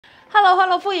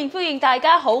Hello， 歡迎大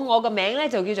家好，我個名咧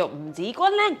就叫做吳子君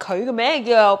咧，佢個名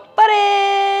叫做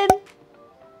Buddy。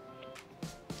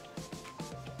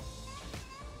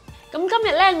咁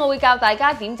今日咧，我會教大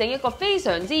家點整一個非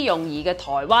常之容易嘅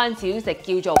台灣小食，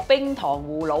叫做冰糖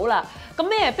葫蘆啦。咁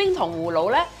咩係冰糖葫蘆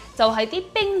咧？就係啲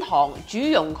冰糖煮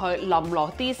溶佢，淋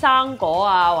落啲生果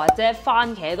啊或者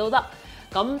番茄都得。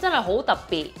咁真係好特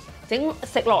別。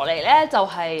食落嚟咧就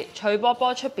係脆波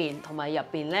波出邊，同埋入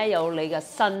邊咧有你嘅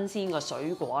新鮮嘅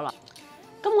水果啦。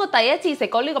咁我第一次食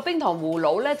過呢個冰糖葫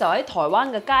蘆咧，就喺台灣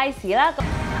嘅街市啦。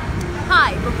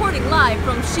Hi, reporting live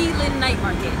from Shilin Night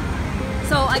Market.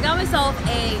 So I got myself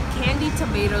a candied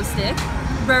tomato stick.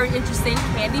 Very interesting,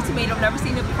 candied tomato. Never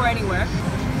seen it before anywhere.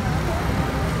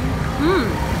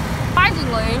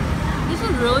 Surprisingly, this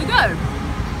is really good.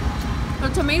 The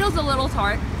tomato's a little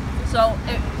tart, so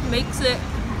it makes it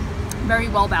very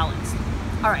well balanced.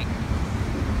 All right,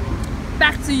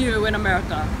 back to you in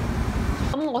America.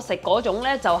 咁我食嗰種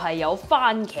咧就係有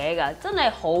番茄㗎，真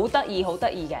係好得意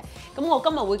嘅。咁我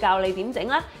今日會教你點整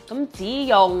啦。咁只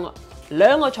用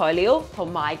2個材料，同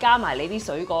埋加埋你啲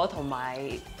水果同埋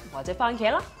或者番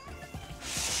茄啦，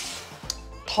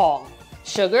糖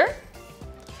sugar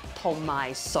同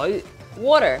埋水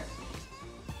water。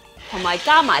同埋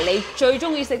加埋你最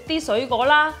中意食啲水果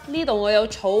啦，呢度我有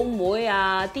草莓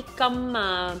啊、啲柑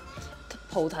啊、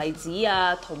菩提子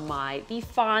啊，同埋啲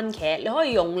番茄，你可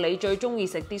以用你最中意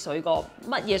食啲水果，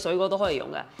乜嘢水果都可以用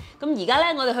嘅。咁而家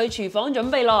咧，我哋去廚房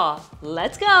準備咯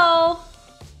 ，Let's go！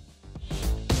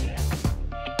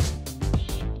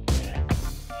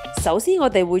 首先我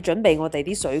哋會準備我哋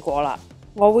啲水果啦，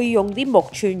我會用啲木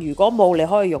串，如果冇你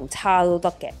可以用叉都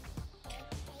得嘅。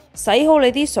洗好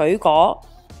你啲水果。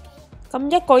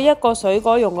咁一個水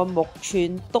果用個木串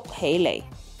篤起嚟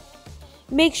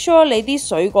 ，make sure 你啲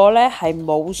水果咧係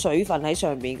冇水分喺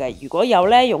上面嘅，如果有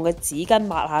咧用個紙巾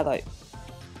抹下佢。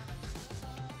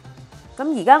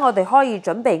咁而家我哋可以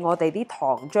準備我哋啲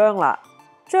糖漿啦，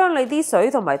將你啲水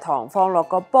同埋糖放落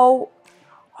個煲，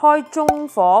開中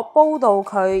火煲到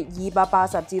佢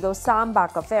280至到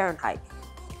300個 Fahrenheit。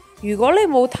如果你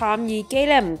冇探熱機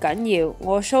咧唔緊要，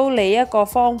我 show 你一個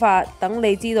方法，等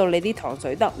你知道你啲糖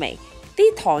水得未。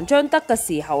啲糖漿得嘅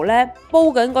時候咧，煲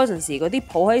緊嗰陣時，嗰啲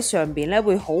泡喺上邊咧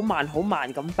會好慢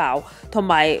咁爆，同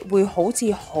埋會好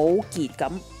似好結咁，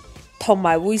同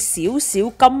埋會少少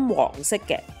金黃色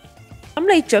嘅。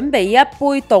咁你準備一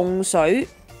杯凍水，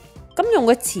咁用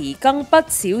個匙羹滗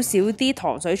少少啲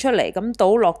糖水出嚟，咁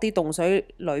倒落啲凍水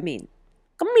裡面。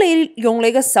咁你用你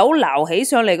嘅手撈起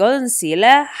上嚟嗰陣時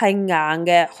咧，係硬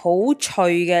嘅，好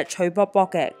脆嘅，脆卜卜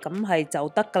嘅，咁係就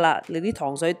得噶啦。你啲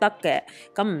糖水得嘅，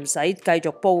咁唔使繼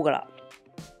續煲噶啦。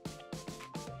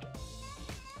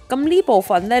咁呢部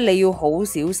分咧，你要好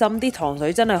小心，啲糖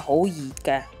水真係好熱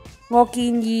嘅。我建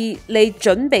議你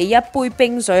準備一杯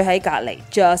冰水喺隔離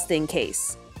 ，just in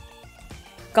case。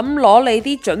咁攞你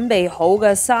啲準備好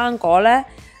嘅生果咧，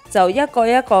就一個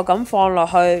咁放落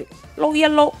去，碌一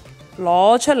碌。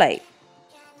攞出嚟，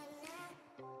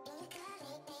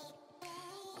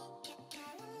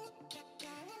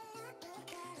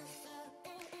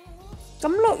咁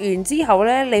碌完之後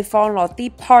咧，你放落啲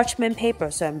parchment paper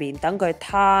上面，等佢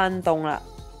攤凍啦。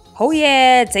好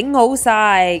嘢，整好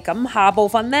晒，咁下部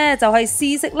分咧就係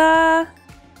試食啦。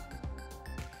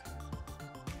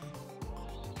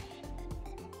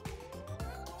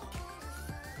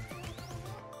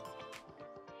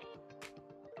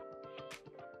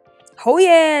好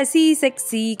嘢，試食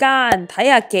時間，睇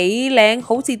下幾靚，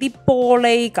好似啲玻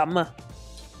璃咁啊！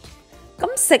咁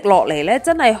食落嚟咧，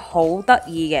真係好得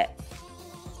意嘅。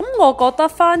咁我覺得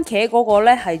番茄嗰個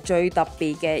咧係最特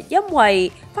別嘅，因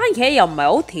為番茄又唔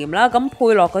係好甜啦，咁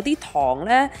配落嗰啲糖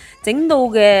咧，整到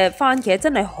嘅番茄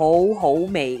真係好好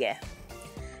味嘅。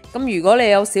咁如果你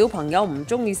有小朋友唔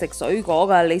中意食水果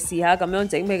㗎，你試下咁樣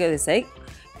整俾佢哋食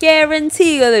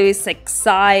 ，guarantee 佢哋食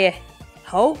晒嘅。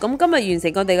好，咁今日完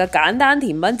成我哋嘅簡單甜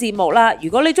品節目啦。如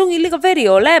果你中意呢個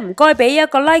video 咧，唔該俾一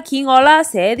個 like 我啦，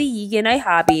寫啲意見喺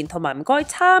下邊，同埋唔該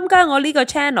參加我呢個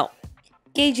channel。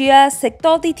記住啊，食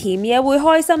多啲甜嘢會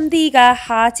開心啲㗎。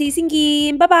下次先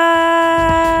見，拜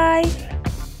拜。